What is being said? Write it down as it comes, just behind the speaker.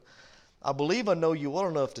I believe I know you well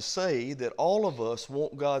enough to say that all of us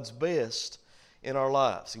want God's best in our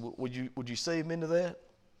lives. Would you say amen to that?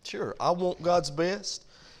 Sure. I want God's best.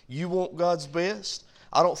 You want God's best.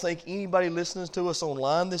 I don't think anybody listening to us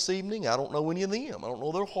online this evening, I don't know any of them. I don't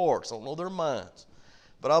know their hearts. I don't know their minds.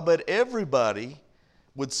 But I bet everybody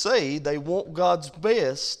would say they want God's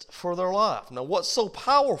best for their life. Now, what's so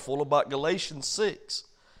powerful about Galatians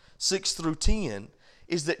 6 through 10,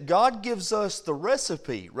 is that God gives us the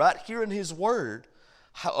recipe right here in His Word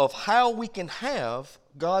of how we can have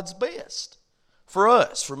God's best for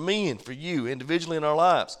us, for me and for you individually in our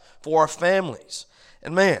lives, for our families.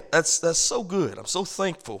 And man, that's so good. I'm so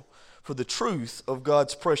thankful for the truth of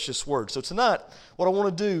God's precious Word. So tonight, what I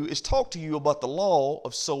want to do is talk to you about the law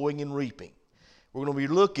of sowing and reaping. We're going to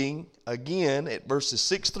be looking again at verses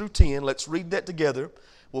 6 through 10. Let's read that together.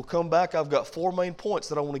 We'll come back. I've got 4 main points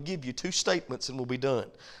that I want to give you, 2 statements, and we'll be done.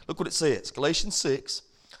 Look what it says. Galatians 6,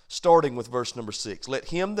 starting with verse number 6. Let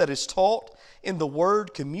him that is taught in the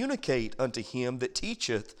word communicate unto him that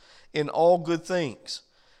teacheth in all good things.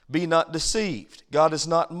 Be not deceived. God is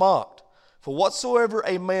not mocked. For whatsoever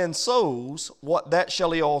a man sows, what that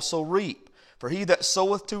shall he also reap. For he that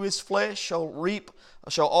soweth to his flesh shall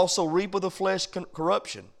also reap of the flesh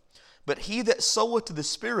corruption. But he that soweth to the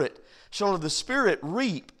Spirit shall of the Spirit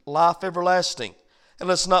reap life everlasting. And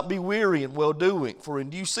let's not be weary in well-doing, for in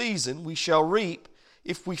due season we shall reap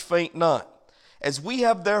if we faint not. As we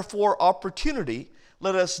have therefore opportunity,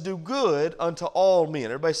 let us do good unto all men.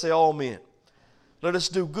 Everybody say all men. Let us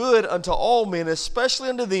do good unto all men, especially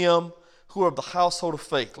unto them who are of the household of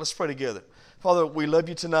faith. Let's pray together. Father, we love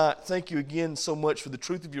you tonight. Thank you again so much for the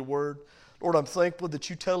truth of your word. Lord, I'm thankful that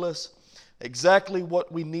you tell us exactly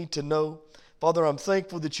what we need to know. Father, I'm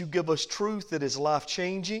thankful that you give us truth that is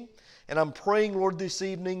life-changing. And I'm praying, Lord, this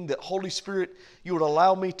evening that, Holy Spirit, you would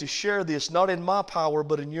allow me to share this, not in my power,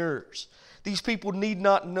 but in yours. These people need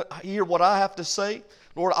not hear what I have to say.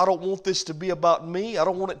 Lord, I don't want this to be about me. I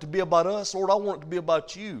don't want it to be about us. Lord, I want it to be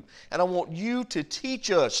about you. And I want you to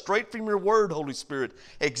teach us, straight from your word, Holy Spirit,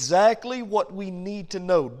 exactly what we need to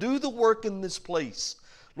know. Do the work in this place,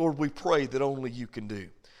 Lord, we pray that only you can do.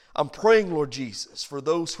 I'm praying, Lord Jesus, for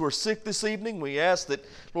those who are sick this evening. We ask that,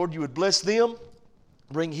 Lord, you would bless them,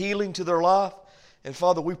 bring healing to their life. And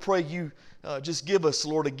Father, we pray you just give us,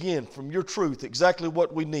 Lord, again, from your truth, exactly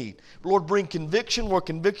what we need. Lord, bring conviction where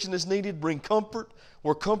conviction is needed. Bring comfort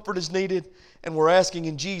where comfort is needed. And we're asking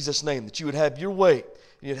in Jesus' name that you would have your way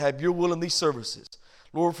and you'd have your will in these services.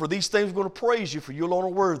 Lord, for these things we're going to praise you, for you alone are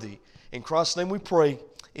worthy. In Christ's name we pray.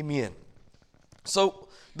 Amen. So,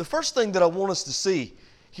 the first thing that I want us to see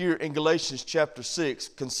here in Galatians chapter 6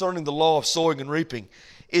 concerning the law of sowing and reaping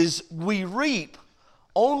is we reap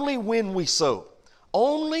only when we sow.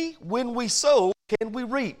 Only when we sow can we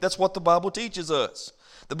reap. That's what the Bible teaches us.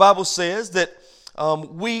 The Bible says that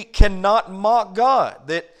we cannot mock God,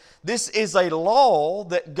 that this is a law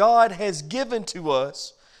that God has given to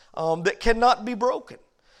us that cannot be broken.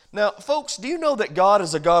 Now, folks, do you know that God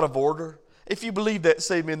is a God of order? If you believe that,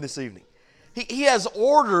 say amen this evening. He has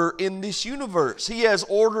order in this universe. He has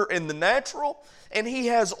order in the natural, and He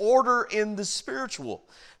has order in the spiritual.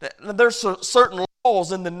 Now, there's certain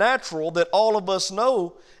laws in the natural that all of us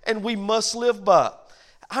know, and we must live by.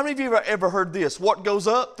 How many of you have ever heard this? What goes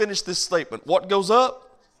up? Finish this statement. What goes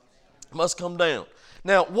up must come down.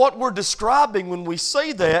 Now, what we're describing when we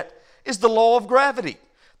say that is the law of gravity.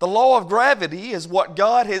 The law of gravity is what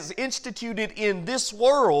God has instituted in this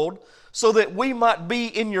world so that we might be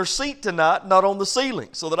in your seat tonight, not on the ceiling,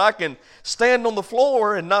 so that I can stand on the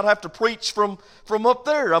floor and not have to preach from up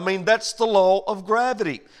there. I mean, that's the law of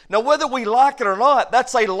gravity. Now, whether we like it or not,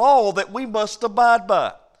 that's a law that we must abide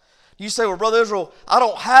by. You say, well, Brother Israel, I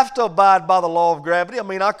don't have to abide by the law of gravity. I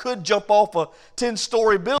mean, I could jump off a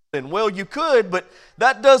 10-story building. Well, you could, but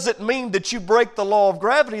that doesn't mean that you break the law of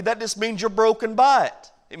gravity. That just means you're broken by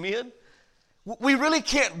it. Amen? We really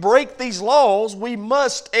can't break these laws. We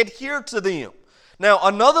must adhere to them. Now,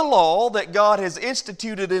 another law that God has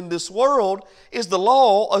instituted in this world is the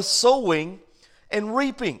law of sowing and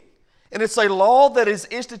reaping. And it's a law that is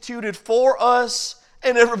instituted for us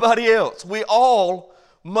and everybody else. We all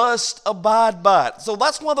must abide by it. So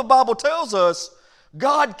that's why the Bible tells us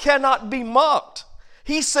God cannot be mocked.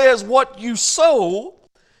 He says what you sow,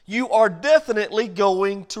 you are definitely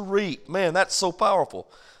going to reap. Man, that's so powerful.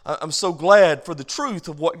 I'm so glad for the truth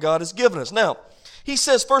of what God has given us. Now, he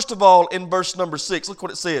says, first of all, in verse number 6, look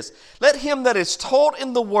what it says. Let him that is taught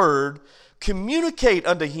in the word communicate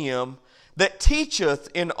unto him that teacheth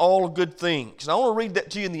in all good things. Now, I want to read that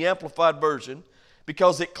to you in the Amplified Version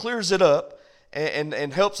because it clears it up.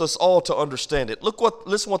 and helps us all to understand it.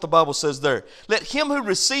 Listen what the Bible says there. Let him who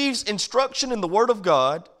receives instruction in the Word of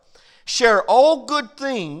God share all good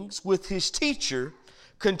things with his teacher,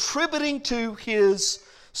 contributing to his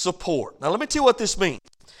support. Now let me tell you what this means.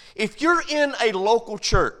 If you're in a local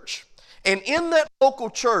church, and in that local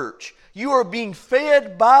church you are being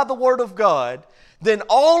fed by the Word of God, then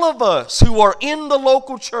all of us who are in the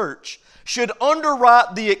local church should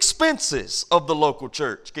underwrite the expenses of the local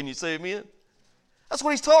church. Can you say amen? That's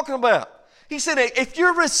what he's talking about. He said, if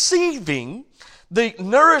you're receiving the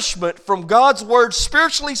nourishment from God's Word,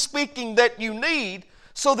 spiritually speaking, that you need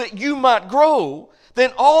so that you might grow,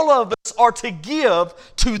 then all of us are to give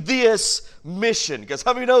to this mission. Because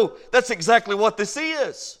how many know that's exactly what this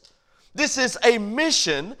is? This is a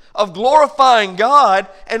mission of glorifying God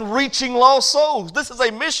and reaching lost souls. This is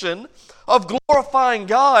a mission of glorifying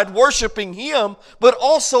God, worshiping Him, but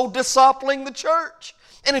also discipling the church.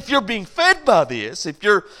 And if you're being fed by this, if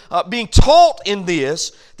you're being taught in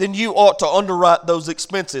this, then you ought to underwrite those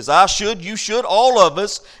expenses. I should, you should, all of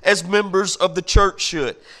us as members of the church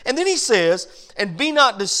should. And then he says, and be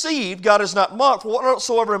not deceived, God is not mocked, for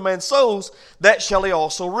whatsoever a man sows, that shall he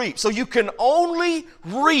also reap. So you can only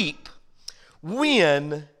reap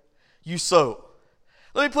when you sow.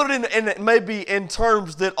 Let me put it in maybe in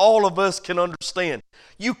terms that all of us can understand.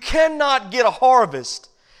 You cannot get a harvest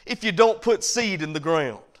if you don't put seed in the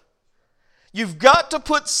ground. You've got to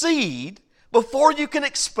put seed before you can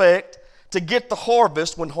expect to get the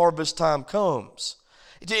harvest when harvest time comes.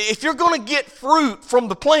 If you're going to get fruit from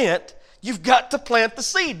the plant, you've got to plant the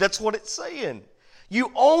seed. That's what it's saying.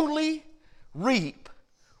 You only reap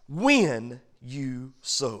when you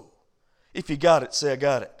sow. If you got it, say, I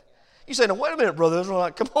got it. You say, now wait a minute, brother Israel.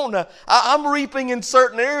 Come on now. I'm reaping in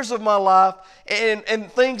certain areas of my life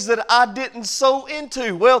and things that I didn't sow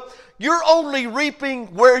into. Well, you're only reaping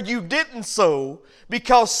where you didn't sow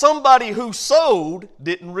because somebody who sowed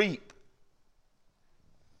didn't reap.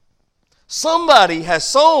 Somebody has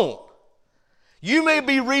sown. You may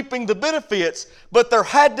be reaping the benefits, but there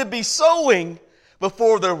had to be sowing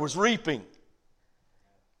before there was reaping.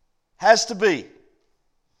 Has to be.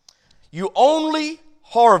 You only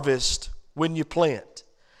harvest when you plant.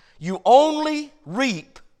 You only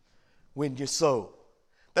reap when you sow.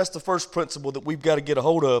 That's the first principle that we've got to get a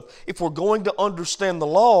hold of if we're going to understand the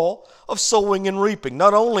law of sowing and reaping.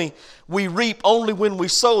 Not only we reap only when we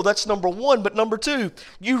sow, that's number one, but number two,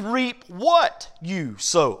 you reap what you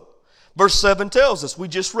sow. Verse 7 tells us, we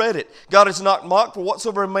just read it, God is not mocked, for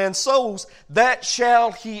whatsoever a man sows, that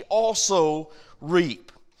shall he also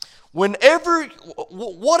reap. Whatever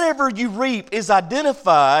you reap is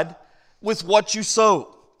identified with what you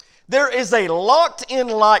sow. There is a locked-in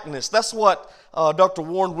likeness. That's what Dr.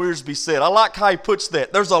 Warren Wiersbe said. I like how he puts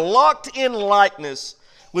that. There's a locked-in likeness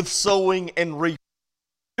with sowing and reaping.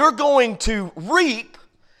 You're going to reap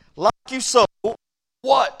like you sow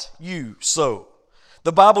what you sow.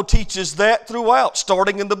 The Bible teaches that throughout,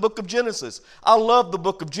 starting in the book of Genesis. I love the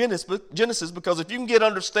book of Genesis because if you can get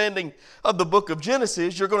understanding of the book of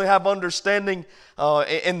Genesis, you're going to have understanding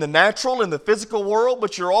in the natural, in the physical world,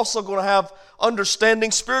 but you're also going to have understanding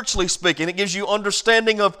spiritually speaking. It gives you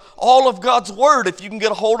understanding of all of God's Word if you can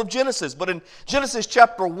get a hold of Genesis. But in Genesis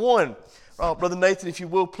chapter 1, Brother Nathan, if you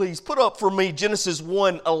will, please put up for me Genesis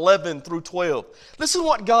 1:11 through 12. Listen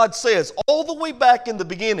what God says all the way back in the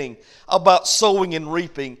beginning about sowing and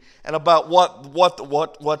reaping and about what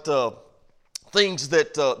things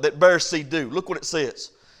that bear seed do. Look what it says.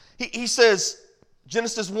 He says,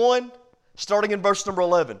 Genesis 1, starting in verse number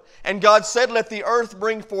 11. And God said, let the earth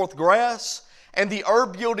bring forth grass, and the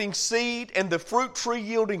herb yielding seed, and the fruit tree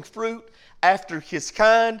yielding fruit after his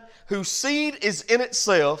kind, whose seed is in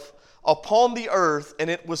itself upon the earth, and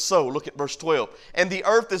it was so. Look at verse 12. And the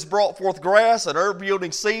earth has brought forth grass, and herb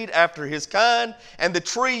yielding seed after his kind, and the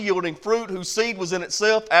tree yielding fruit, whose seed was in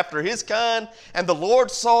itself after his kind. And the Lord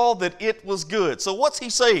saw that it was good. So what's he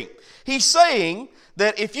saying? He's saying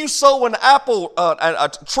that if you sow an apple,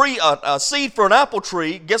 a seed for an apple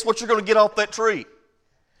tree, guess what you're going to get off that tree?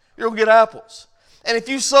 You're going to get apples. And if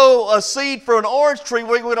you sow a seed for an orange tree,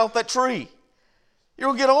 what are you going to get off that tree? You're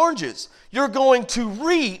going to get oranges. You're going to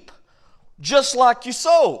reap just like you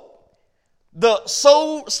sow. The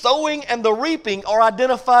sowing and the reaping are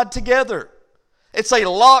identified together. It's a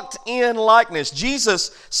locked-in likeness.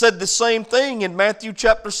 Jesus said the same thing in Matthew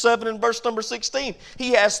chapter 7 and verse number 16.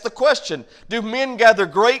 He asked the question, do men gather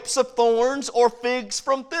grapes of thorns or figs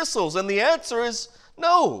from thistles? And the answer is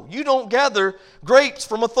no. You don't gather grapes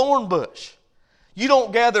from a thorn bush. You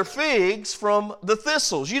don't gather figs from the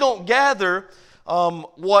thistles. You don't gather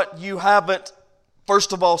what you haven't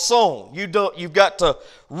first of all sown. You've got to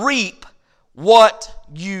reap what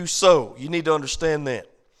you sow. You need to understand that.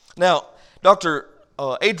 Now, Dr.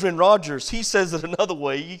 Adrian Rogers, he says it another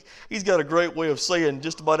way. He's got a great way of saying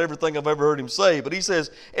just about everything I've ever heard him say. But he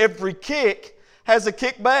says, every kick has a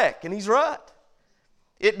kick back. And he's right.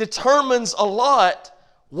 It determines a lot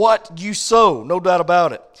what you sow, no doubt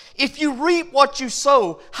about it. If you reap what you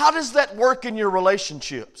sow, how does that work in your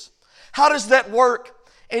relationships? How does that work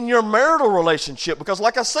in your marital relationship? Because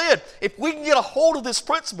like I said, if we can get a hold of this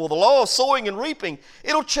principle, the law of sowing and reaping,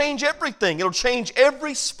 it'll change everything. It'll change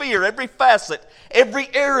every sphere, every facet, every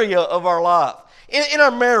area of our life. In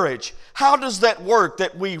our marriage, how does that work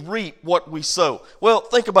that we reap what we sow? Well,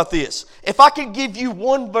 think about this. If I could give you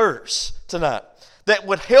one verse tonight that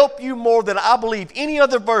would help you more than I believe any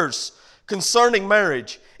other verse concerning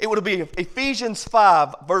marriage, it would be Ephesians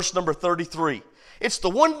 5, verse number 33. It's the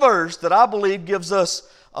one verse that I believe gives us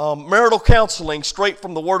marital counseling straight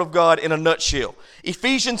from the Word of God in a nutshell.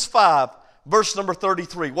 Ephesians 5, verse number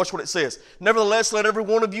 33. Watch what it says. Nevertheless, let every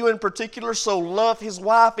one of you in particular so love his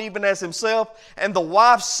wife even as himself, and the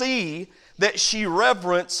wife see that she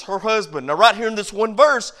reverence her husband. Now right here in this one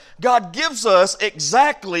verse, God gives us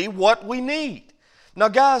exactly what we need. Now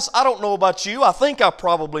guys, I don't know about you. I think I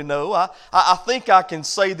probably know. I think I can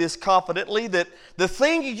say this confidently, that the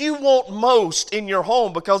thing you want most in your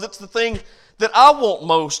home, because it's the thing that I want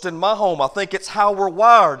most in my home. I think it's how we're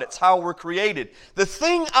wired. It's how we're created. The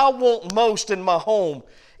thing I want most in my home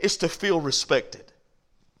is to feel respected.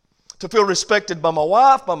 To feel respected by my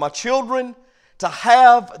wife, by my children, to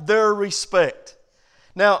have their respect.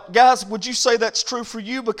 Now, guys, would you say that's true for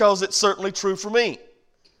you? Because it's certainly true for me.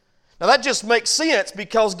 Now, that just makes sense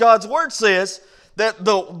because God's Word says that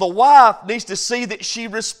the wife needs to see that she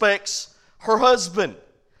respects her husband.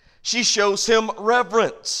 She shows him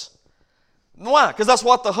reverence. Why? Because that's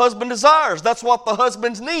what the husband desires. That's what the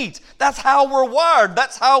husband needs. That's how we're wired.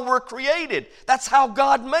 That's how we're created. That's how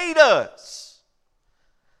God made us.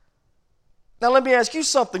 Now let me ask you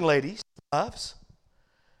something, ladies, wives.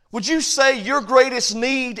 Would you say your greatest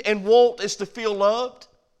need and want is to feel loved?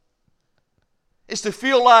 Is to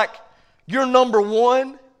feel like you're number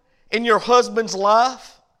one in your husband's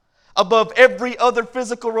life above every other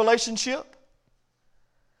physical relationship?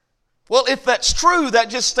 Well, if that's true, that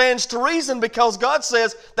just stands to reason because God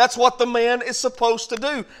says that's what the man is supposed to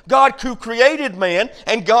do. God who created man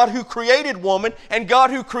and God who created woman and God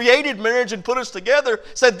who created marriage and put us together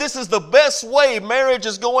said this is the best way marriage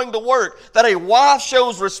is going to work. That a wife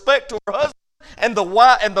shows respect to her husband and the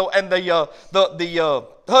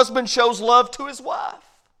husband shows love to his wife.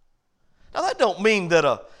 Now that don't mean that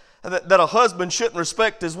a husband shouldn't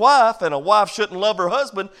respect his wife and a wife shouldn't love her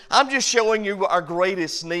husband. I'm just showing you our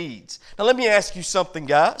greatest needs. Now let me ask you something,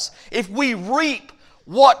 guys. If we reap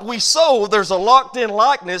what we sow, there's a locked-in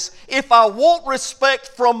likeness. If I want respect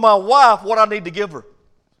from my wife, what I need to give her?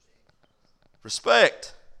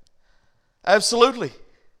 Respect. Absolutely.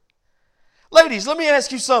 Ladies, let me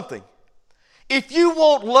ask you something. If you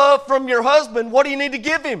want love from your husband, what do you need to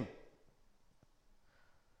give him?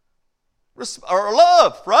 Or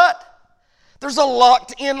love, right? There's a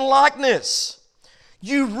locked-in likeness.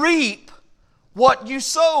 You reap what you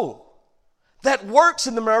sow. That works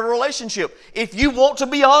in the marital relationship. If you want to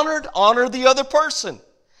be honored, honor the other person.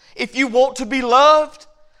 If you want to be loved,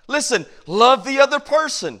 listen, love the other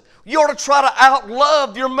person. You ought to try to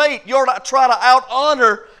out-love your mate. You ought to try to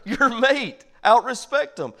out-honor your mate,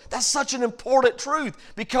 out-respect them. That's such an important truth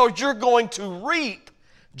because you're going to reap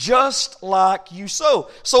just like you sow.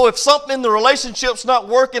 So if something in the relationship's not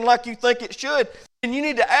working like you think it should, then you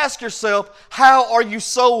need to ask yourself, how are you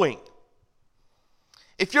sowing?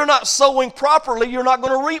 If you're not sowing properly, you're not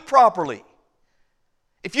going to reap properly.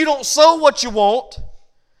 If you don't sow what you want,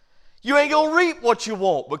 you ain't going to reap what you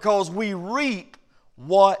want because we reap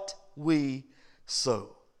what we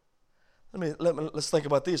sow. Let's think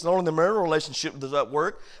about this. Not only in the marital relationship does that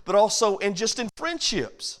work, but also in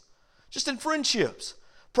friendships. Just in friendships.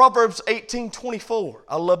 Proverbs 18:24.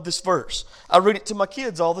 I love this verse. I read it to my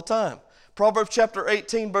kids all the time. Proverbs chapter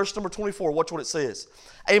 18, verse number 24. Watch what it says.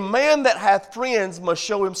 A man that hath friends must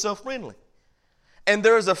show himself friendly. And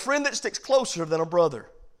there is a friend that sticks closer than a brother.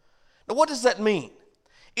 Now what does that mean?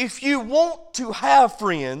 If you want to have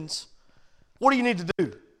friends, what do you need to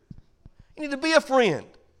do? You need to be a friend.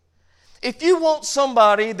 If you want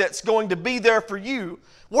somebody that's going to be there for you,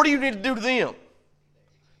 what do you need to do to them?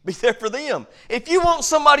 Be there for them. If you want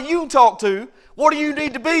somebody you can talk to, what do you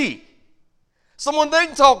need to be? Someone they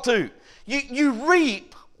can talk to. You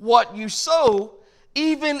reap what you sow,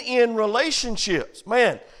 even in relationships.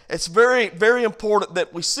 Man, it's very, very important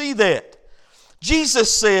that we see that.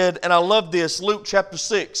 Jesus said, and I love this, Luke chapter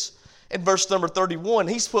 6, In verse number 31,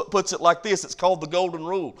 he puts it like this. It's called the golden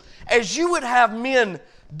rule. As you would have men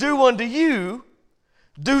do unto you,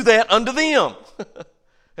 do that unto them.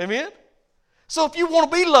 Amen? So if you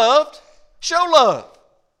want to be loved, show love.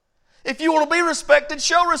 If you want to be respected,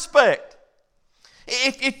 show respect.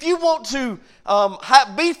 If you want to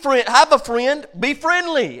have a friend, be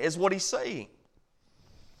friendly, is what he's saying.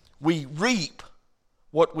 We reap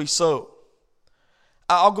what we sow.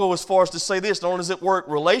 I'll go as far as to say this, not only does it work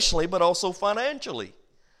relationally, but also financially.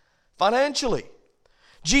 Financially.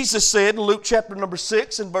 Jesus said in Luke chapter number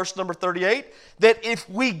 6 and verse number 38, that if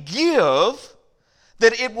we give,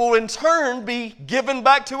 that it will in turn be given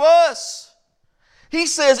back to us. He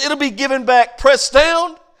says it'll be given back pressed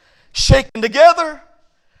down, shaken together,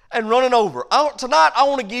 and running over. Tonight I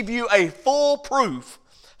want to give you a foolproof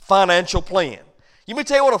financial plan. Let me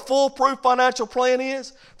tell you what a foolproof financial plan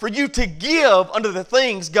is. For you to give unto the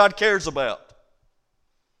things God cares about.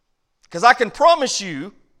 Because I can promise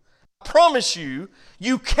you,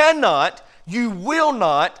 you cannot, you will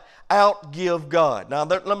not outgive God. Now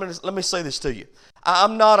let me say this to you.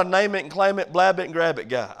 I'm not a name it and claim it, blab it and grab it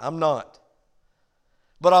guy. I'm not.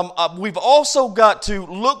 But we've also got to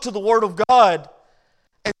look to the Word of God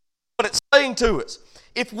and what it's saying to us.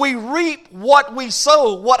 If we reap what we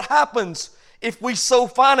sow, what happens if we sow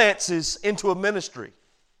finances into a ministry?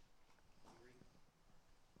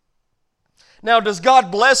 Now, does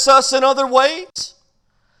God bless us in other ways?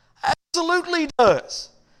 Absolutely does.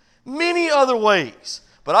 Many other ways.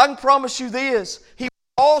 But I can promise you this, He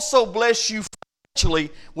will also bless you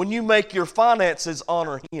financially when you make your finances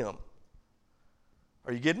honor Him.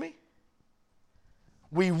 Are you getting me?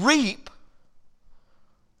 We reap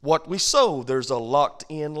what we sow. There's a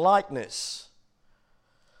locked-in likeness.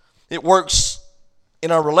 It works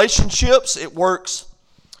in our relationships. It works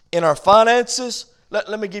in our finances.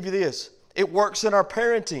 Let me give you this. It works in our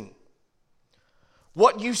parenting.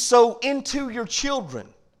 What you sow into your children,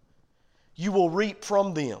 you will reap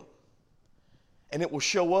from them. And it will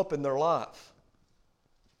show up in their life.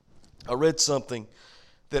 I read something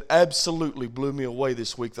that absolutely blew me away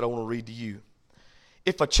this week that I want to read to you.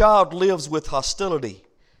 If a child lives with hostility,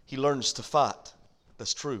 he learns to fight.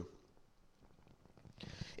 That's true.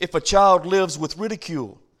 If a child lives with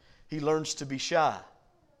ridicule, he learns to be shy.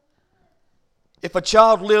 If a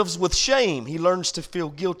child lives with shame, he learns to feel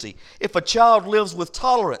guilty. If a child lives with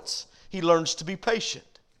tolerance, he learns to be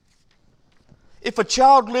patient. If a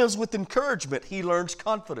child lives with encouragement, he learns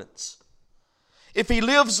confidence. If he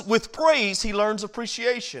lives with praise, he learns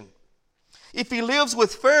appreciation. If he lives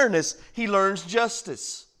with fairness, he learns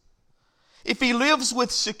justice. If he lives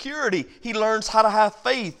with security, he learns how to have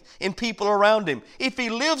faith in people around him. If he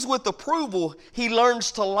lives with approval, he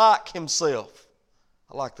learns to like himself.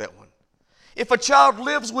 I like that one. If a child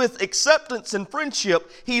lives with acceptance and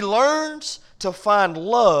friendship, he learns to find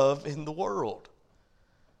love in the world.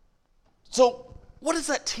 So, what is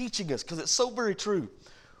that teaching us? Because it's so very true.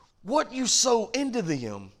 What you sow into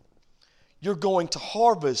them, you're going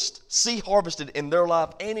to see harvested in their life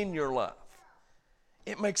and in your life.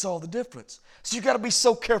 It makes all the difference. So you got to be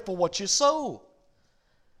so careful what you sow.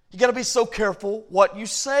 You got to be so careful what you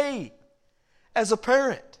say as a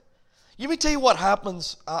parent. Let me tell you what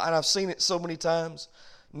happens, and I've seen it so many times,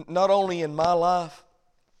 not only in my life,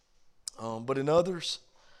 but in others.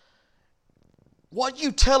 What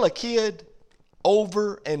you tell a kid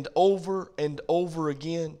over and over and over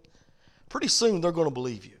again, pretty soon they're going to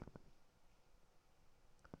believe you.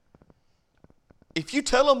 If you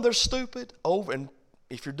tell them they're stupid, and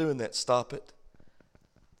if you're doing that, stop it.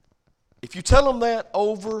 If you tell them that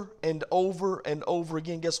over and over and over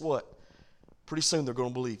again, guess what? Pretty soon they're going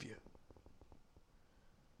to believe you.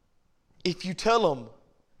 If you tell them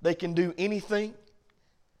they can do anything,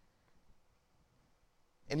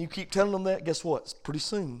 and you keep telling them that, guess what? Pretty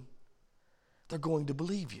soon they're going to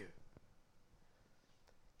believe you.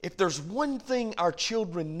 If there's one thing our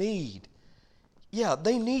children need, yeah,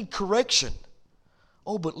 they need correction.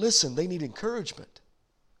 Oh, but listen, they need encouragement.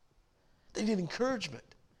 They need encouragement.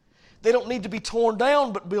 They don't need to be torn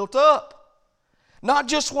down, but built up. Not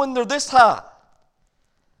just when they're this high,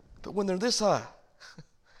 but when they're this high.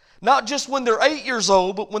 Not just when they're 8 years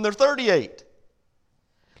old, but when they're 38.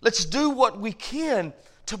 Let's do what we can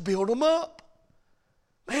to build them up.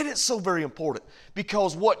 Man, it's so very important.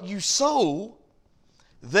 Because what you sow,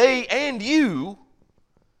 they and you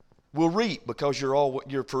will reap, because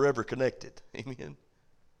you're forever connected. Amen.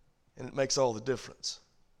 And it makes all the difference.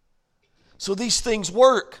 So these things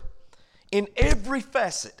work in every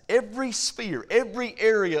facet, every sphere, every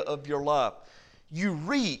area of your life. You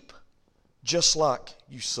reap just like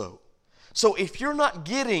you sow. So if you're not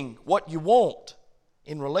getting what you want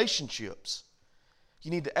in relationships,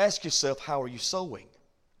 you need to ask yourself, how are you sowing?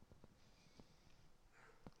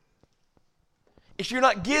 If you're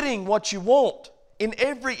not getting what you want in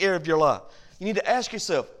every area of your life, you need to ask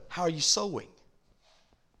yourself, how are you sowing?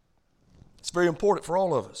 It's very important for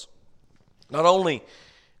all of us. Not only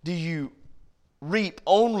do you reap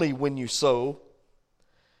only when you sow,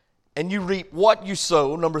 and you reap what you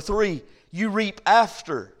sow. Number 3, you reap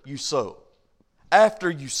after you sow. After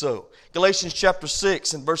you sow. Galatians chapter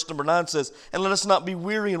 6 and verse number 9 says, and let us not be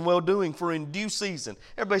weary in well-doing, for in due season.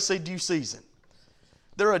 Everybody say due season.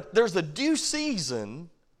 There's a due season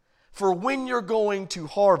for when you're going to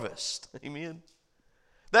harvest. Amen.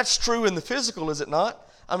 That's true in the physical, is it not?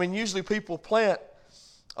 I mean, usually people plant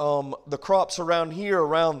the crops around here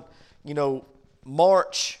around,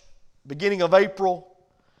 March, beginning of April,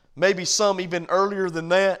 maybe some even earlier than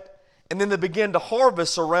that. And then they begin to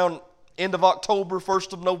harvest around end of October,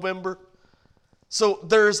 1st of November. So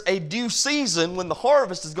there's a due season when the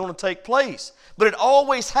harvest is going to take place. But it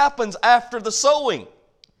always happens after the sowing.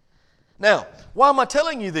 Now, why am I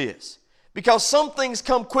telling you this? Because some things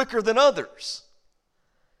come quicker than others.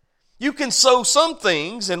 You can sow some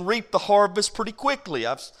things and reap the harvest pretty quickly.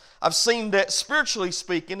 I've seen that, spiritually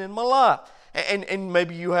speaking, in my life. And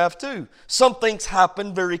maybe you have too. Some things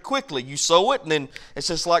happen very quickly. You sow it and then it's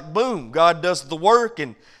just like boom. God does the work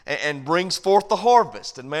and brings forth the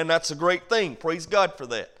harvest. And man, that's a great thing. Praise God for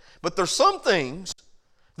that. But there's some things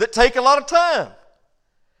that take a lot of time.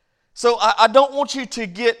 So I don't want you to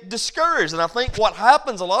get discouraged. And I think what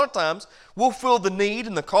happens a lot of times, we'll feel the need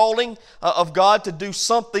and the calling of God to do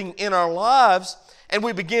something in our lives, and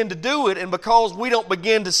we begin to do it. And because we don't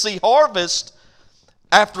begin to see harvest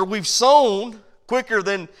after we've sown quicker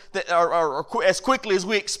than, or as quickly as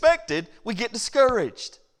we expected, we get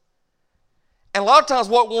discouraged. And a lot of times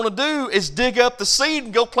what we want to do is dig up the seed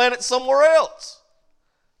and go plant it somewhere else.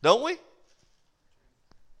 Don't we?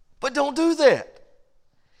 But don't do that.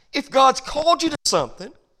 If God's called you to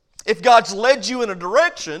something, if God's led you in a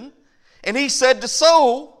direction, and He said to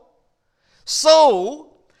sow,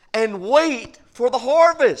 sow and wait for the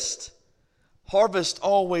harvest. Harvest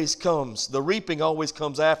always comes, the reaping always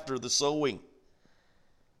comes after the sowing.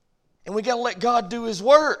 And we got to let God do His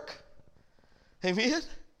work. Amen?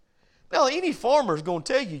 Now, any farmer is going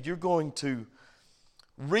to tell you you're going to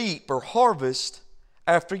reap or harvest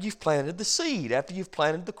after you've planted the seed, after you've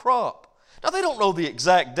planted the crop. Now, they don't know the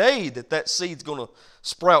exact day that seed's going to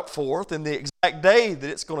sprout forth, and the exact day that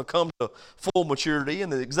it's going to come to full maturity,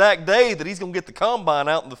 and the exact day that he's going to get the combine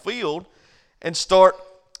out in the field and start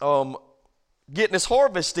getting his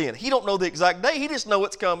harvest in. He don't know the exact day. He just know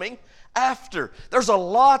it's coming after. There's a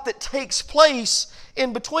lot that takes place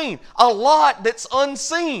in between. A lot that's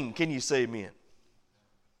unseen. Can you say amen?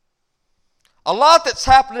 A lot that's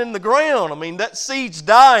happening in the ground. I mean, that seed's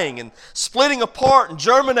dying and splitting apart and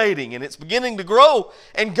germinating, and it's beginning to grow.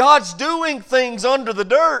 And God's doing things under the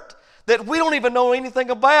dirt that we don't even know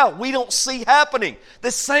anything about. We don't see happening.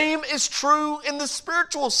 The same is true in the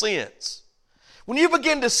spiritual sense. When you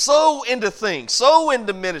begin to sow into things, sow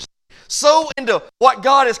into ministry, sow into what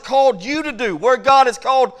God has called you to do, where God has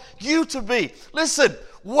called you to be. Listen,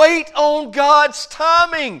 wait on God's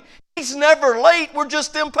timing. He's never late. We're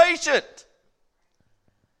just impatient.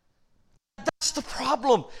 That's the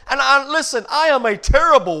problem. And listen, I am a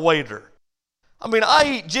terrible waiter. I mean,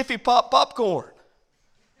 I eat Jiffy Pop popcorn.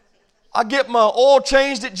 I get my oil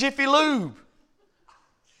changed at Jiffy Lube.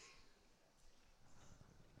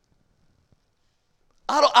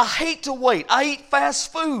 I hate to wait. I eat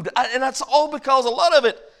fast food. And that's all because a lot of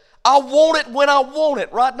it, I want it when I want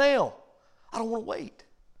it right now. I don't want to wait.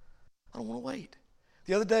 I don't want to wait.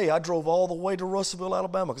 The other day, I drove all the way to Russellville,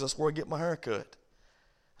 Alabama, because that's where I get my hair cut.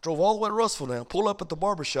 Drove all the way to Russellville now, pulled up at the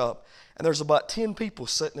barbershop, and there's about 10 people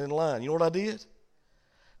sitting in line. You know what I did?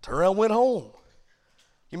 Turned around and went home.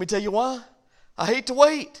 Let me tell you why? I hate to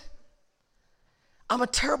wait. I'm a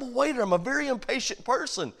terrible waiter. I'm a very impatient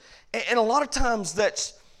person. And a lot of times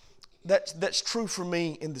that's true for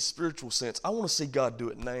me in the spiritual sense. I want to see God do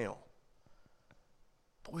it now.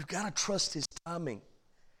 But we've got to trust His timing,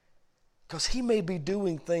 because He may be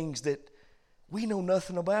doing things that we know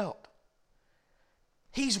nothing about.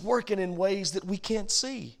 He's working in ways that we can't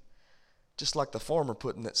see, just like the farmer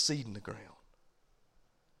putting that seed in the ground.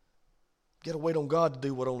 You got to wait on God to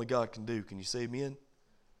do what only God can do. Can you say amen?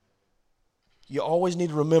 You always need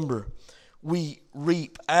to remember, we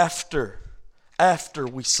reap after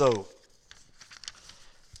we sow.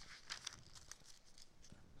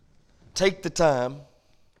 Take the time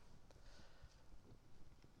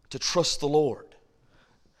to trust the Lord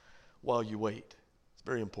while you wait. It's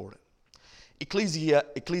very important.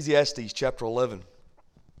 Ecclesiastes chapter 11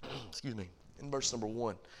 excuse me, in verse number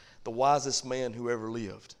 1, the wisest man who ever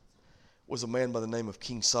lived was a man by the name of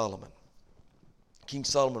King Solomon. King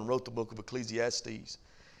Solomon wrote the book of Ecclesiastes.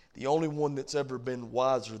 The only one that's ever been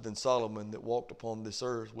wiser than Solomon that walked upon this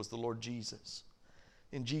earth was the Lord Jesus.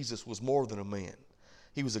 And Jesus was more than a man.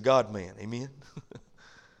 He was a God-man. Amen?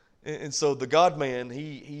 And so the God-man,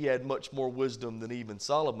 he had much more wisdom than even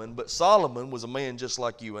Solomon. But Solomon was a man just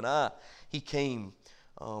like you and I. He came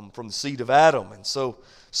from the seed of Adam. And so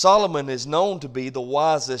Solomon is known to be the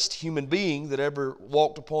wisest human being that ever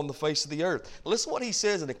walked upon the face of the earth. Listen to what he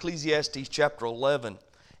says in Ecclesiastes chapter 11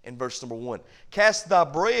 and verse number 1. Cast thy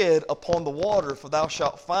bread upon the water, for thou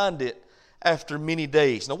shalt find it after many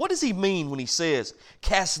days. Now, what does he mean when he says,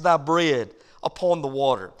 cast thy bread upon the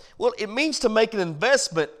water? Well, it means to make an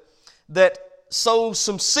investment that sows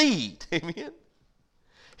some seed. Amen.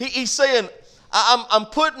 He's saying, I'm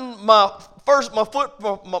putting my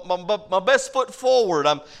best foot forward.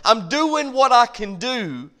 I'm doing what I can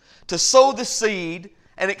do to sow the seed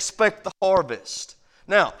and expect the harvest.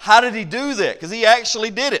 Now, how did he do that? Because he actually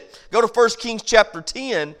did it. Go to 1 Kings chapter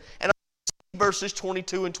 10 and verses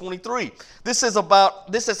 22 and 23. This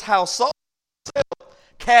is how Saul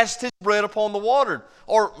cast his bread upon the water,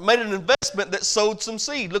 or made an investment that sowed some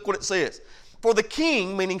seed. Look what it says. For the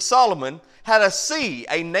king, meaning Solomon, had at sea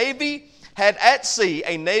a navy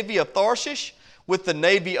of Tarshish with the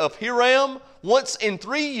navy of Hiram. Once in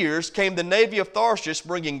 3 years came the navy of Tarshish,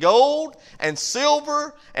 bringing gold and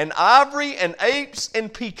silver and ivory and apes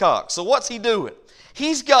and peacocks. So what's he doing?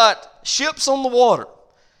 He's got ships on the water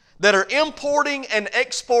that are importing and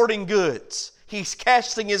exporting goods. He's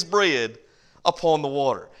casting his bread upon the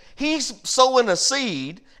water. He's sowing a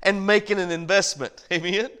seed and making an investment.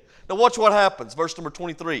 Amen? Now watch what happens. Verse number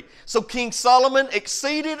 23. So King Solomon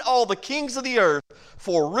exceeded all the kings of the earth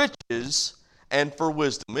for riches and for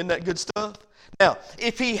wisdom. Isn't that good stuff? Now,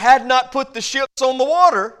 if he had not put the ships on the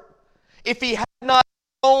water, if he had not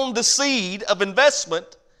sown the seed of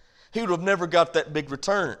investment, he would have never got that big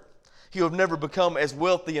return. He would have never become as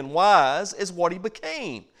wealthy and wise as what he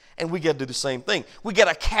became. And we got to do the same thing. We got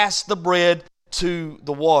to cast the bread to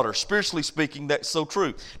the water. Spiritually speaking, that's so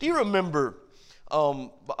true. Do you remember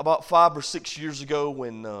about 5 or 6 years ago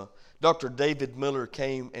when Dr. David Miller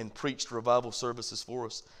came and preached revival services for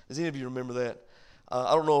us? Does any of you remember that?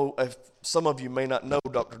 I don't know if some of you may not know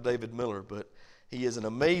Dr. David Miller, but he is an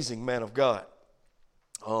amazing man of God.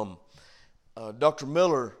 Dr.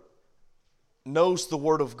 Miller knows the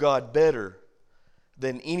Word of God better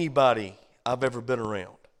than anybody I've ever been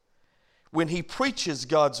around. When he preaches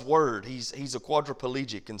God's Word, he's a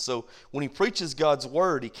quadriplegic, and so when he preaches God's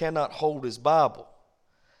Word, he cannot hold his Bible.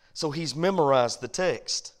 So he's memorized the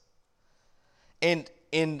text. And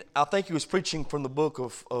I think he was preaching from the book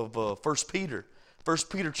of 1 Peter. 1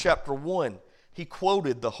 Peter chapter 1, he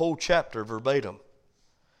quoted the whole chapter verbatim.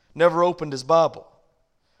 Never opened his Bible.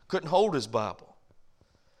 Couldn't hold his Bible.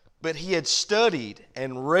 But he had studied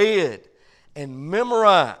and read and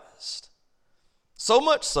memorized. So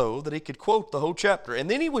much so that he could quote the whole chapter. And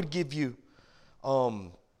then he would give you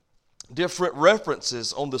different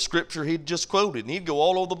references on the scripture he'd just quoted. And he'd go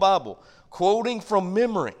all over the Bible, quoting from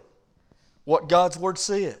memory what God's Word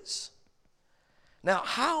says. Now,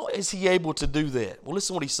 how is he able to do that? Well, listen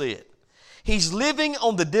to what he said. He's living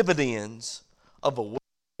on the dividends of a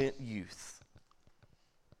well-spent youth.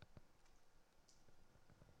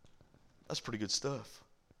 That's pretty good stuff.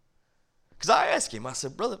 Because I asked him, I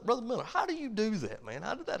said, Brother Miller, how do you do that, man?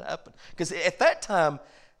 How did that happen? Because at that time,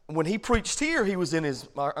 when he preached here, he was in his,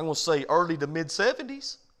 I'm going to say, early to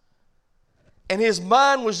mid-70s. And his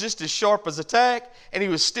mind was just as sharp as a tack, and he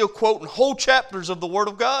was still quoting whole chapters of the Word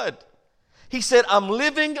of God. He said, I'm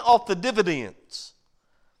living off the dividends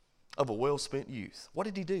of a well-spent youth. What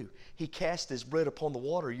did he do? He cast his bread upon the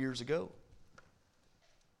water years ago.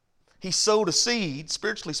 He sowed a seed,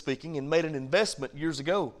 spiritually speaking, and made an investment years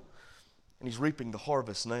ago. And he's reaping the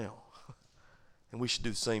harvest now. And we should do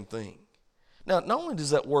the same thing. Now, not only does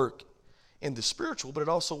that work in the spiritual, but it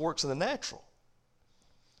also works in the natural.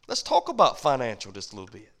 Let's talk about financial just a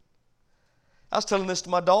little bit. I was telling this to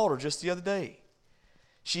my daughter just the other day.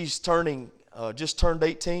 She's just turned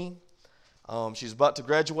 18. She's about to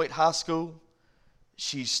graduate high school.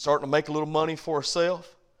 She's starting to make a little money for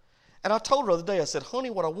herself. And I told her the other day, I said, honey,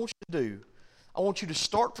 what I want you to do, I want you to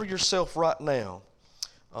start for yourself right now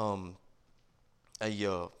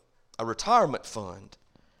a retirement fund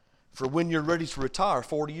for when you're ready to retire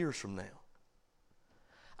 40 years from now.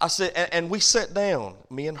 I said, and we sat down,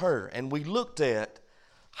 me and her, and we looked at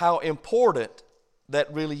how important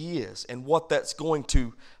that really is and what that's going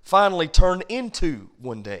to finally turn into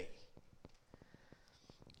one day.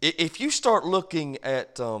 If you start looking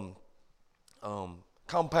at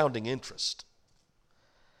compounding interest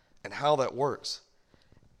and how that works,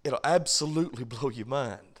 it'll absolutely blow your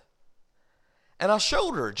mind. And I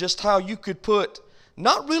showed her just how you could put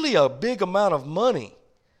not really a big amount of money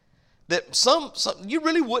that some you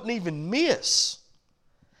really wouldn't even miss,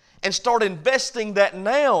 and start investing that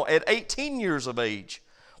now at 18 years of age,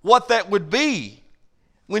 what that would be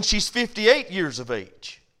when she's 58 years of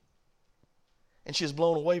age. And she's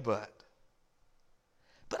blown away by it.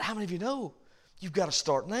 But how many of you know you've got to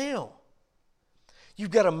start now?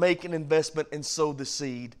 You've got to make an investment and sow the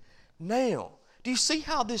seed now. Do you see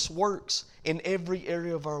how this works in every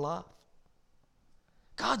area of our life?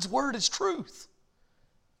 God's Word is truth.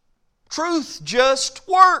 Truth just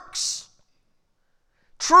works.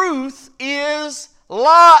 Truth is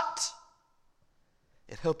light.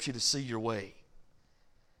 It helps you to see your way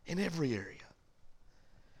in every area.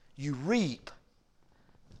 You reap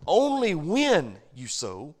only when you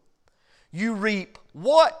sow. You reap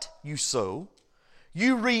what you sow.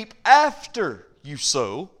 You reap after you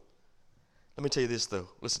sow. Let me tell you this though.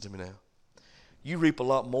 Listen to me now. You reap a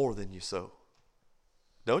lot more than you sow.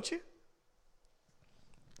 Don't you?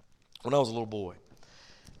 When I was a little boy,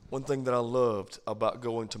 one thing that I loved about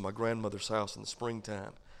going to my grandmother's house in the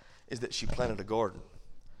springtime is that she planted a garden.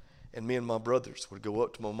 And me and my brothers would go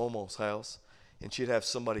up to my momo's house, and she'd have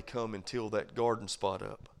somebody come and till that garden spot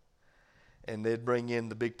up. And they'd bring in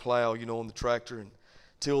the big plow, on the tractor, and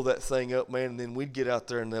till that thing up, man. And then we'd get out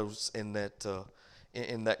there in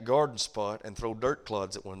that garden spot and throw dirt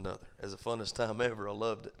clods at one another. It was the funnest time ever. I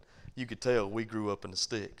loved it. You could tell we grew up in the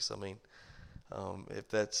sticks. I mean, if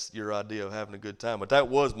that's your idea of having a good time. But that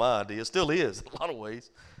was my idea. It still is in a lot of ways.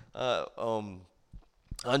 I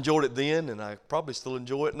enjoyed it then, and I probably still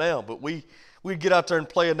enjoy it now. But we'd get out there and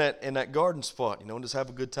play in that garden spot, and just have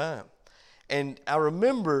a good time. And I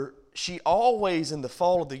remember she always, in the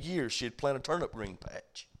fall of the year, she'd plant a turnip green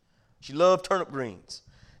patch. She loved turnip greens.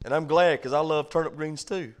 And I'm glad, because I love turnip greens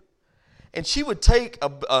too. And she would take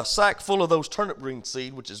a sack full of those turnip green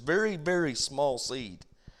seed, which is very, very small seed,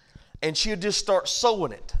 and she would just start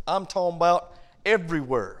sowing it. I'm talking about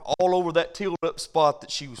everywhere, all over that tilled up spot that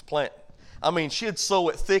she was planting. I mean, she'd sow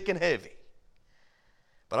it thick and heavy.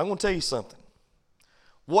 But I'm going to tell you something.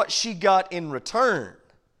 What she got in return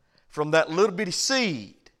from that little bitty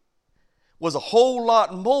seed was a whole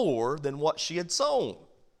lot more than what she had sown.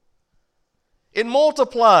 It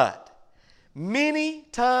multiplied many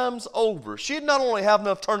times over. She'd not only have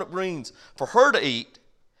enough turnip greens for her to eat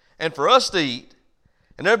and for us to eat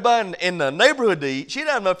and everybody in the neighborhood to eat, she'd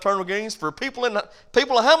have enough turnip greens for people of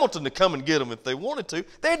Hamilton to come and get them if they wanted to.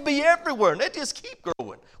 They'd be everywhere, and they'd just keep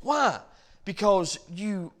growing. Why? Because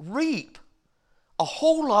you reap a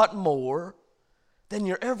whole lot more than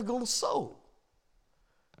you're ever going to sow.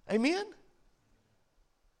 Amen?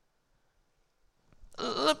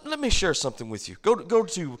 Let me share something with you. Go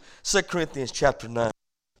to 2 Corinthians chapter 9,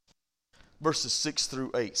 verses 6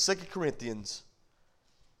 through 8. 2 Corinthians,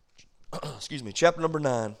 chapter number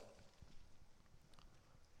 9,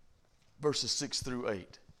 verses 6 through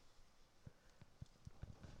 8.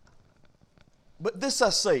 But this I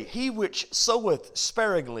say, he which soweth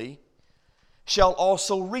sparingly shall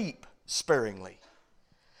also reap sparingly.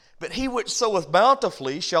 But he which soweth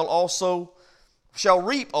bountifully shall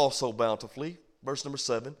reap also bountifully. Verse number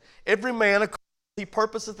 7, every man according as he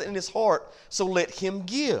purposeth in his heart, so let him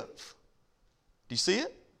give. Do you see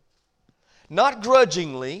it? Not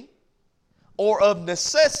grudgingly or of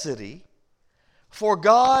necessity, for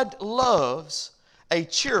God loves a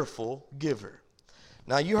cheerful giver.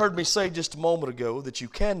 Now you heard me say just a moment ago that you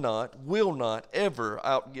cannot, will not ever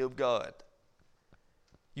outgive God.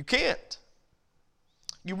 You can't.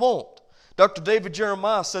 You won't. Dr. David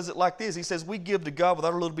Jeremiah says it like this. He says, we give to God with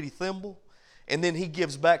our little bitty thimble, and then he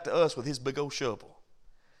gives back to us with his big old shovel.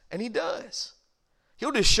 And he does.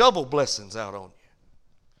 He'll just shovel blessings out on you.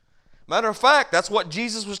 Matter of fact, that's what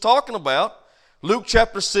Jesus was talking about. Luke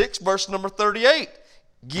chapter 6, verse number 38.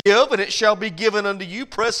 Give, and it shall be given unto you,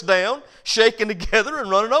 pressed down, shaken together, and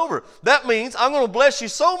running over. That means I'm going to bless you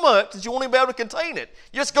so much that you won't even be able to contain it.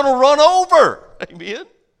 You're just going to run over. Amen?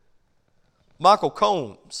 Michael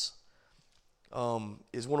Combs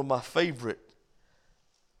is one of my favorite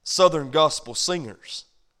Southern gospel singers.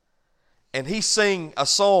 And he sang a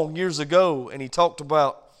song years ago, and he talked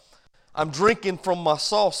about, I'm drinking from my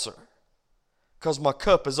saucer because my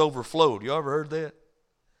cup is overflowed. You ever heard that?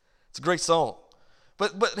 It's a great song.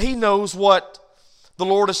 But he knows what the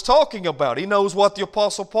Lord is talking about. He knows what the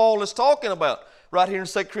Apostle Paul is talking about right here in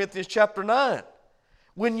 2 Corinthians chapter 9.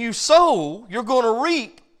 When you sow, you're going to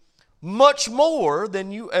reap much more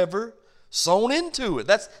than you ever sown into it.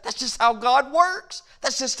 That's just how God works.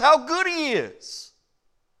 That's just how good He is.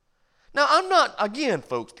 Now, I'm not, again,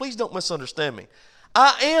 folks, please don't misunderstand me.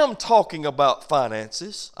 I am talking about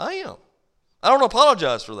finances. I am. I don't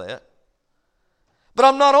apologize for that. But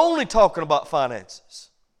I'm not only talking about finances.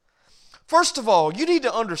 First of all, you need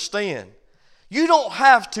to understand, you don't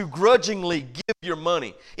have to grudgingly give your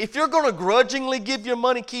money. If you're going to grudgingly give your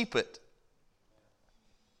money, keep it.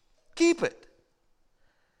 Keep it.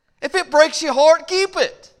 If it breaks your heart, keep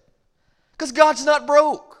it. Because God's not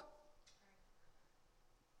broke.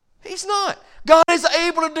 He's not. God is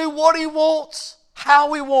able to do what He wants,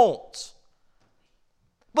 how He wants.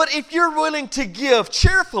 But if you're willing to give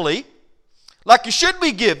cheerfully, like you should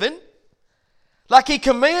be given, like He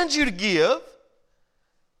commands you to give,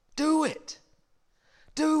 do it.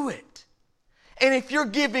 Do it. And if you're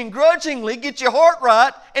giving grudgingly, get your heart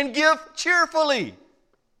right and give cheerfully.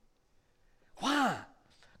 Why?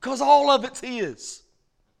 Because all of it's His.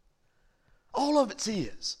 All of it's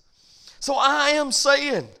His. So I am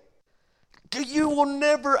saying, you will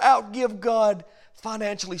never outgive God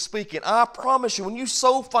financially speaking. I promise you, when you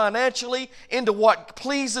sow financially into what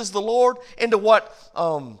pleases the Lord, into what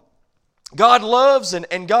God loves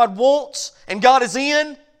and God wants and God is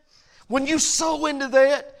in, when you sow into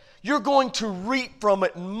that, you're going to reap from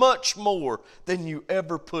it much more than you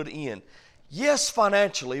ever put in. Yes,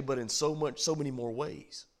 financially, but in so many more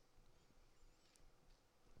ways.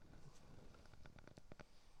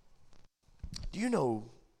 Do you know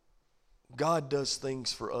God does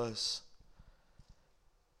things for us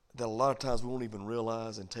that a lot of times we won't even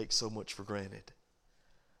realize and take so much for granted?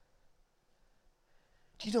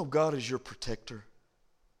 Do you know God is your protector?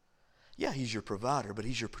 Yeah, He's your provider, but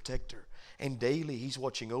He's your protector. And daily He's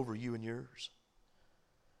watching over you and yours.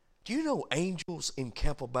 Do you know angels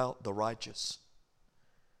encamp about the righteous?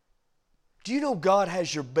 Do you know God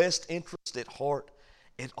has your best interest at heart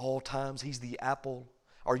at all times? He's the apple,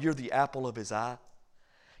 or you're the apple of His eye.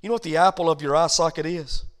 You know what the apple of your eye socket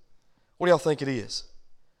is? What do y'all think it is?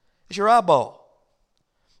 It's your eyeball.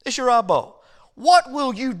 It's your eyeball. What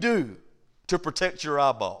will you do to protect your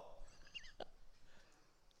eyeball?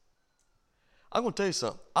 I'm going to tell you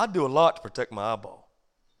something. I do a lot to protect my eyeball.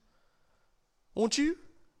 Won't you?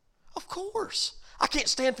 Of course. I can't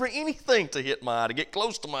stand for anything to hit my eye, to get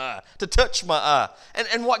close to my eye, to touch my eye.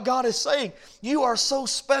 And what God is saying, you are so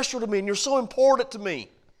special to me and you're so important to me.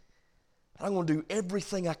 And I'm going to do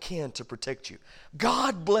everything I can to protect you.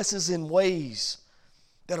 God blesses in ways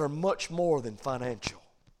that are much more than financial.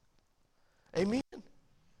 Amen?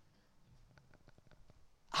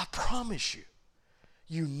 I promise you,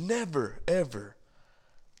 you never, ever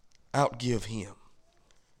outgive Him.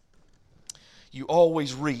 You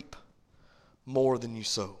always reap more than you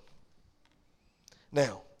sow.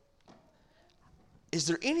 Now, is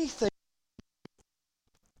there anything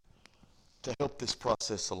to help this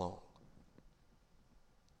process along?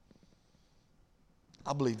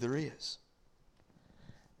 I believe there is.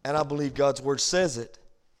 And I believe God's Word says it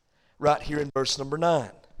right here in verse number 9.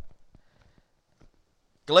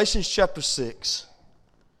 Galatians chapter 6,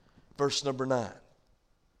 verse number 9.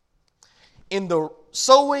 In the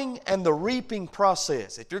sowing and the reaping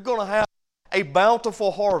process, if you're going to have a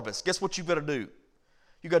bountiful harvest, guess what you better do?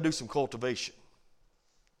 You got to do some cultivation.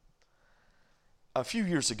 A few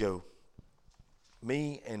years ago,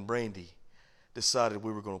 me and Brandy decided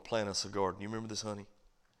we were going to plant us a garden. You remember this, honey?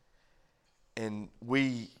 And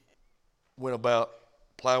we went about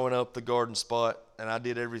plowing up the garden spot, and I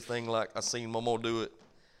did everything like I seen Mama do it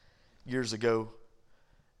years ago.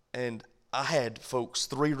 And I had, folks,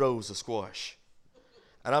 3 rows of squash.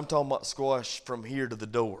 And I'm talking about squash from here to the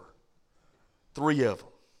door. 3 of them.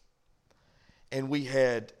 And we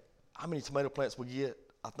had, how many tomato plants we get?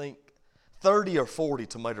 I think 30 or 40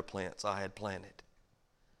 tomato plants I had planted.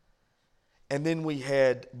 And then we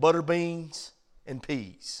had butter beans and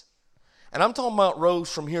peas. And I'm talking about rows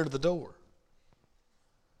from here to the door.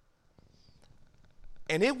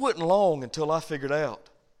 And it wasn't long until I figured out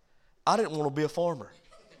I didn't want to be a farmer.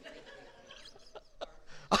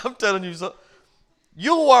 I'm telling you something.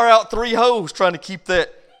 You'll wire out 3 hoes trying to keep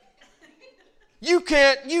that. You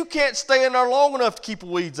can't stay in there long enough to keep the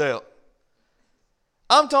weeds out.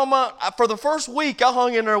 I'm talking about, for the first week, I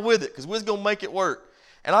hung in there with it because we was going to make it work.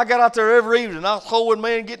 And I got out there every evening, and I was hoeing,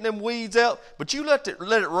 man, getting them weeds out. But you let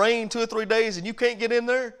it rain 2 or 3 days, and you can't get in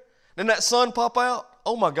there. Then that sun pop out.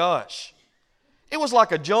 Oh, my gosh. It was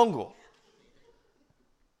like a jungle.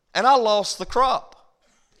 And I lost the crop.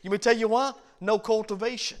 You may tell you why? No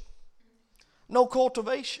cultivation. No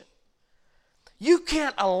cultivation. You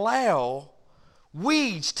can't allow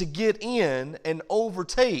weeds to get in and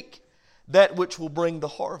overtake that which will bring the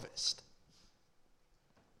harvest.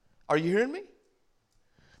 Are you hearing me?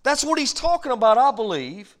 That's what he's talking about, I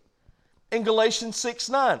believe, in Galatians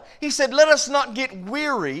 6:9. He said, let us not get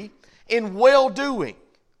weary in well-doing.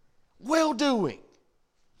 Well-doing.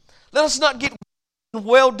 Let us not get weary in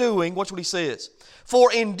well-doing. Watch what he says.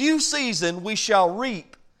 For in due season we shall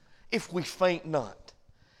reap if we faint not.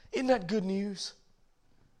 Isn't that good news?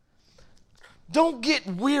 Don't get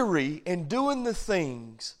weary in doing the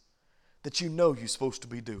things that you know you're supposed to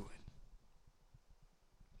be doing.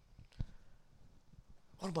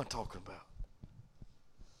 What am I talking about?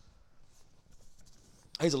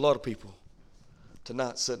 There's a lot of people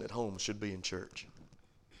tonight sitting at home should be in church.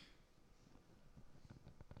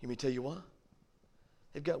 Let me tell you why.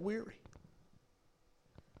 They've got weary.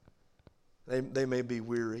 They may be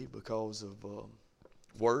weary because of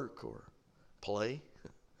work or play.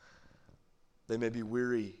 They may be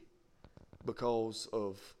weary because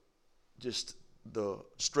of just the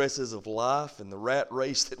stresses of life and the rat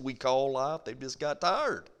race that we call life. They've just got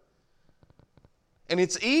tired. And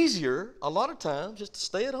it's easier, a lot of times, just to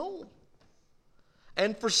stay at home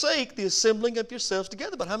and forsake the assembling of yourselves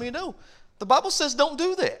together. But how many know? The Bible says don't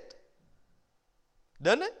do that.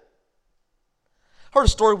 Doesn't it? I heard a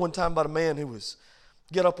story one time about a man who was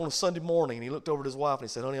get up on a Sunday morning and he looked over at his wife and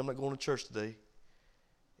he said, honey, I'm not going to church today.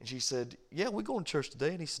 And she said, yeah, we're going to church today.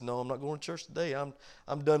 And he said, no, I'm not going to church today. I'm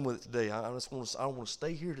done with it today. I want to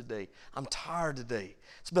stay here today. I'm tired today.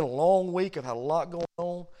 It's been a long week. I've had a lot going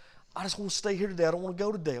on. I just want to stay here today. I don't want to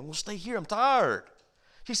go today. I want to stay here. I'm tired.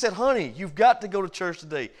 She said, honey, you've got to go to church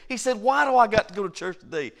today. He said, why do I got to go to church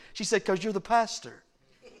today? She said, because you're the pastor.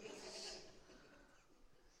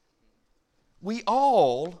 We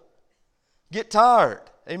all get tired.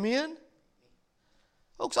 Amen?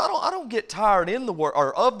 Folks, I don't get tired in the work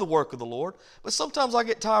or of the work of the Lord, but sometimes I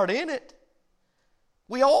get tired in it.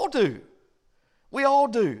 We all do. We all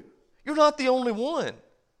do. You're not the only one.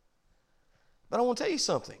 But I want to tell you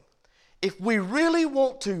something. If we really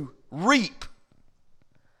want to reap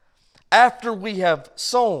after we have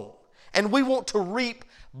sown, and we want to reap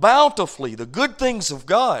bountifully the good things of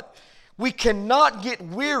God, we cannot get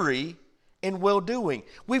weary in well-doing.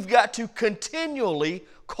 We've got to continually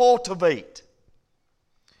cultivate.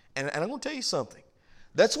 And I'm going to tell you something.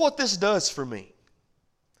 That's what this does for me.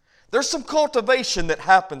 There's some cultivation that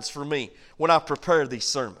happens for me when I prepare these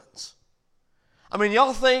sermons. I mean,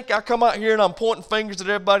 y'all think I come out here and I'm pointing fingers at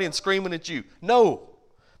everybody and screaming at you. No.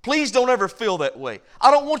 Please don't ever feel that way.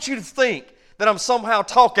 I don't want you to think that I'm somehow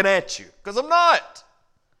talking at you, because I'm not.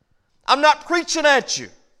 I'm not preaching at you.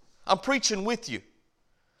 I'm preaching with you.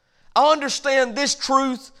 I understand this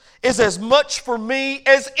truth is as much for me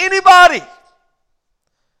as anybody.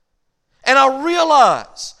 And I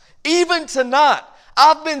realize, even tonight,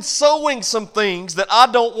 I've been sowing some things that I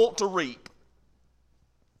don't want to reap.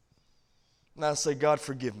 And I say, God,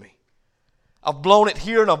 forgive me. I've blown it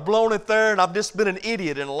here and I've blown it there and I've just been an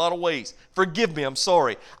idiot in a lot of ways. Forgive me, I'm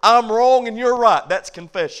sorry. I'm wrong and you're right. That's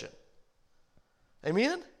confession.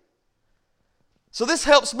 Amen? So this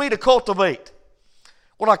helps me to cultivate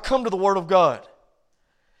when I come to the Word of God.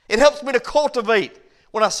 It helps me to cultivate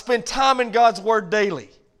when I spend time in God's Word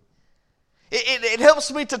daily. It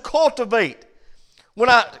helps me to cultivate when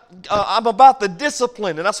I'm about the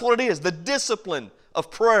discipline, and that's what it is, the discipline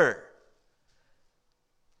of prayer.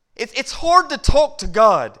 It's hard to talk to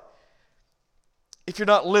God if you're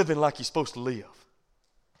not living like you're supposed to live.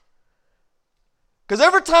 Because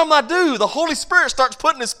every time I do, the Holy Spirit starts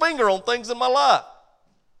putting His finger on things in my life.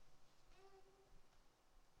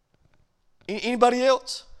 Anybody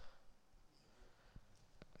else?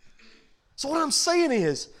 So what I'm saying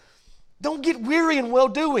is, don't get weary in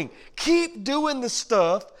well-doing. Keep doing the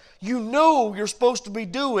stuff you know you're supposed to be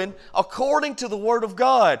doing according to the Word of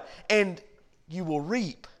God, and you will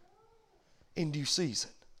reap in due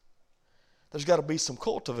season. There's got to be some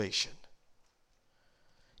cultivation.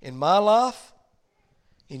 In my life,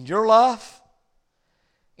 in your life,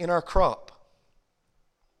 in our crop.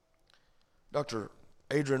 Dr.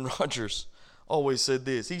 Adrian Rogers always said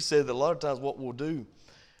this. He said that a lot of times what we'll do,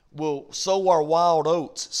 we'll sow our wild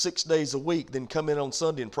oats 6 days a week, then come in on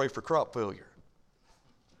Sunday and pray for crop failure.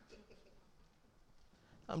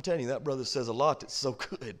 I'm telling you, that brother says a lot that's so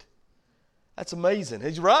good. That's amazing.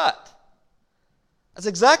 He's right. That's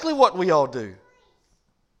exactly what we all do.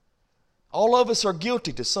 All of us are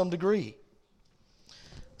guilty to some degree.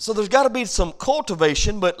 So there's got to be some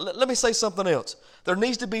cultivation, but let me say something else. There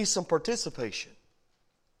needs to be some participation.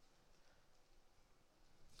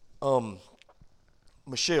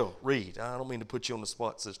 Michelle Reed, I don't mean to put you on the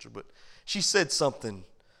spot, sister, but she said something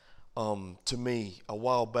to me a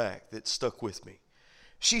while back that stuck with me.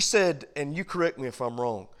 She said, and you correct me if I'm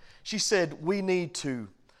wrong, she said we need to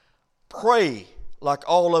pray like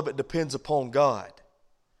all of it depends upon God,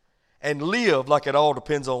 and live like it all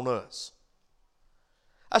depends on us.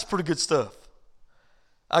 That's pretty good stuff.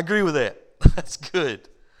 I agree with that. That's good.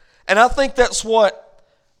 And I think that's what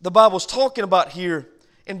the Bible's talking about here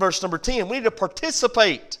in verse number 10. We need to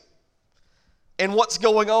participate in what's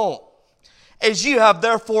going on. As you have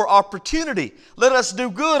therefore opportunity, let us do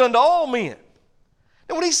good unto all men.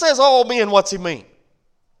 And when he says all men, what's he mean?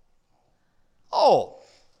 All.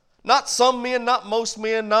 Not some men, not most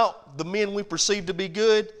men, not the men we perceive to be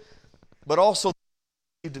good, but also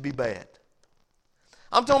to be bad.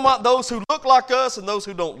 I'm talking about those who look like us and those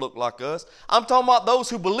who don't look like us. I'm talking about those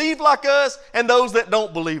who believe like us and those that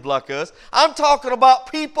don't believe like us. I'm talking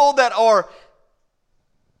about people that are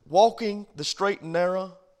walking the straight and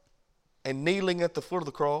narrow and kneeling at the foot of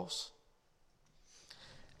the cross,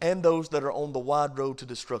 and those that are on the wide road to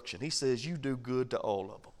destruction. He says you do good to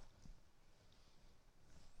all of them.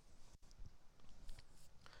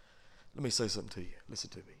 Let me say something to you.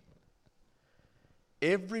 Listen to me.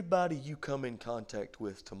 Everybody you come in contact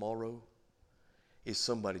with tomorrow is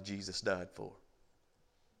somebody Jesus died for.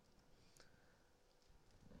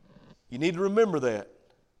 You need to remember that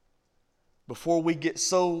before we get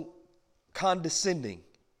so condescending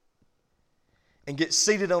and get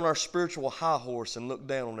seated on our spiritual high horse and look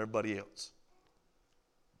down on everybody else.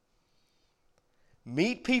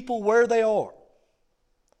 Meet people where they are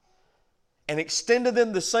and extend to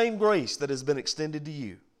them the same grace that has been extended to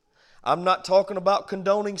you. I'm not talking about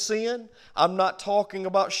condoning sin. I'm not talking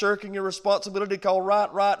about shirking your responsibility to call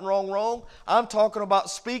right, right, and wrong, wrong. I'm talking about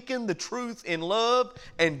speaking the truth in love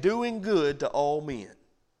and doing good to all men.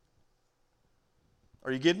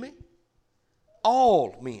 Are you getting me?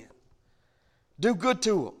 All men. Do good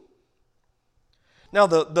to them. Now,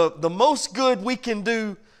 the most good we can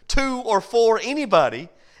do to or for anybody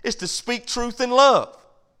is to speak truth in love.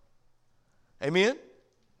 Amen?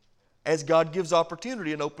 As God gives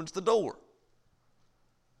opportunity and opens the door.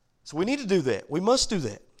 So we need to do that. We must do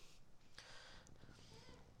that.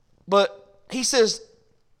 But he says,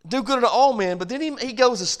 do good to all men, but then he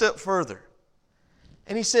goes a step further.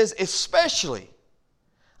 And he says, especially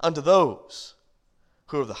unto those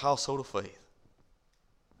who are of the household of faith.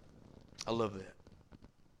 I love that.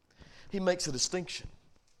 He makes a distinction.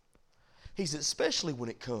 He says, especially when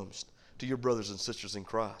it comes to your brothers and sisters in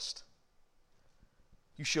Christ.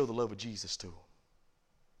 You show the love of Jesus to them.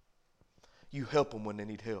 You help them when they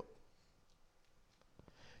need help.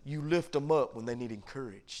 You lift them up when they need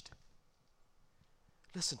encouraged.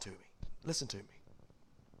 Listen to me. Listen to me.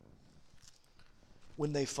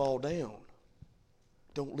 When they fall down,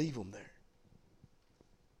 don't leave them there.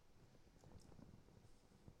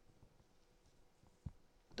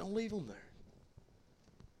 Don't leave them there.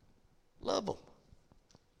 Love them.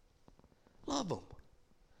 Love them.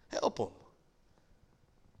 Help them.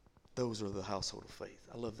 Those are the household of faith.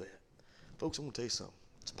 I love that. Folks, I'm going to tell you something.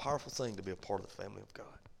 It's a powerful thing to be a part of the family of God.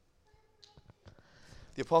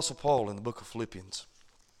 The Apostle Paul in the book of Philippians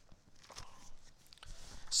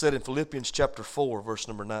said in Philippians chapter 4, verse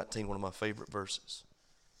number 19, one of my favorite verses.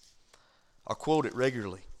 I quote it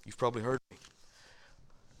regularly. You've probably heard me.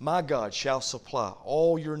 My God shall supply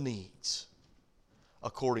all your needs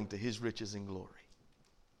according to his riches and glory.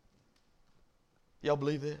 Y'all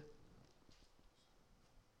believe that?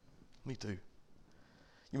 Me too.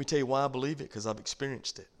 Let me tell you why I believe it, because I've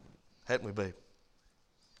experienced it. Haven't we, babe?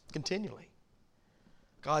 Continually.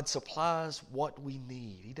 God supplies what we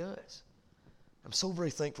need. He does. I'm so very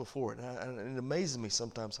thankful for it. And it amazes me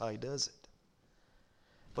sometimes how he does it.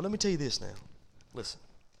 But let me tell you this now. Listen.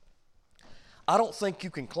 I don't think you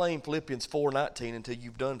can claim Philippians 4:19 until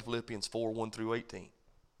you've done Philippians 4:1 through 18.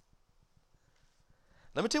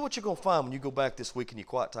 Let me tell you what you're going to find when you go back this week in your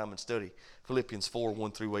quiet time and study Philippians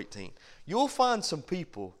 4:1 through 18. You'll find some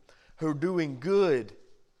people who are doing good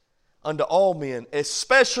unto all men,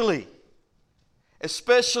 especially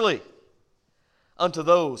unto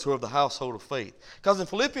those who are of the household of faith. Because in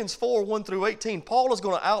Philippians 4:1 through 18, Paul is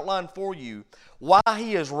going to outline for you why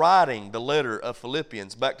he is writing the letter of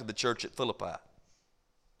Philippians back to the church at Philippi.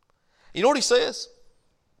 You know what he says?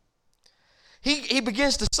 He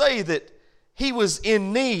begins to say that he was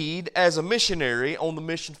in need as a missionary on the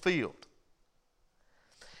mission field.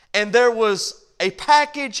 And there was a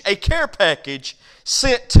care package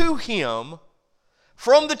sent to him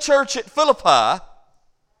from the church at Philippi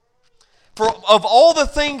of all the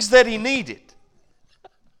things that he needed.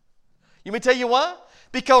 You may tell you why?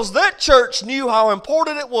 Because that church knew how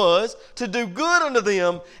important it was to do good unto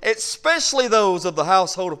them, especially those of the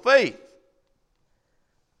household of faith.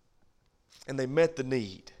 And they met the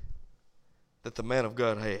need that the man of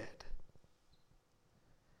God had.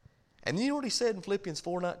 And you know what he said in Philippians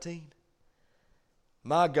 4:19?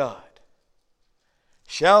 My God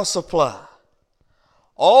shall supply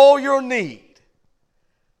all your need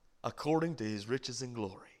according to his riches and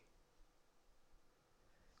glory.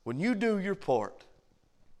 When you do your part,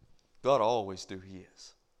 God will always do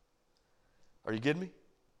his. Are you getting me?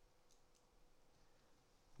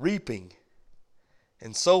 Reaping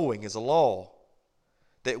and sowing is a law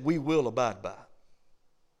that we will abide by.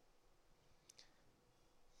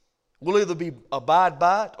 We'll either abide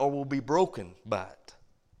by it or we'll be broken by it.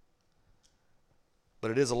 But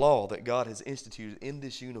it is a law that God has instituted in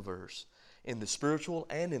this universe, in the spiritual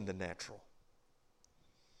and in the natural.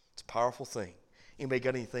 It's a powerful thing. Anybody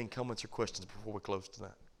got anything, comments, or questions before we close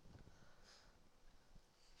tonight?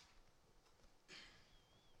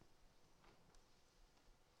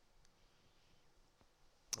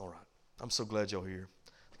 All right. I'm so glad y'all are here.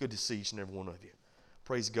 It's good to see each and every one of you.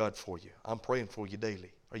 Praise God for you. I'm praying for you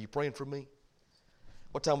daily. Are you praying for me?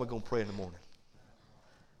 What time are we going to pray in the morning?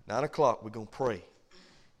 9 o'clock, we're going to pray.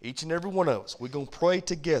 Each and every one of us, we're going to pray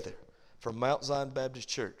together for Mount Zion Baptist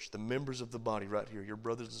Church, the members of the body right here, your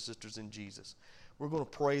brothers and sisters in Jesus. We're going to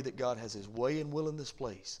pray that God has his way and will in this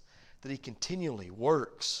place, that he continually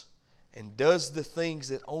works and does the things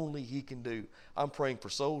that only he can do. I'm praying for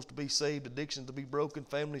souls to be saved, addictions to be broken,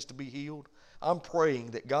 families to be healed. I'm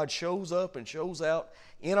praying that God shows up and shows out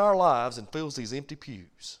in our lives and fills these empty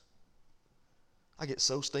pews. I get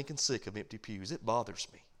so stinking sick of empty pews. It bothers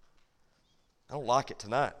me. I don't like it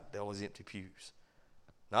tonight, all these empty pews.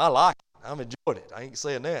 Now, I like it. I've enjoyed it. I ain't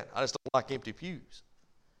saying that. I just don't like empty pews.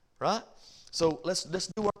 Right? So let's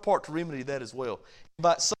do our part to remedy that as well.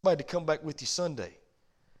 Invite somebody to come back with you Sunday.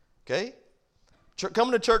 Okay?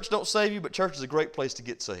 Coming to church don't save you, but church is a great place to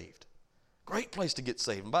get saved. Great place to get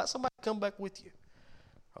saved. Invite somebody to come back with you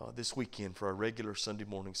this weekend for our regular Sunday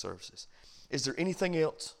morning services. Is there anything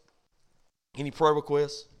else? Any prayer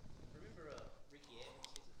requests?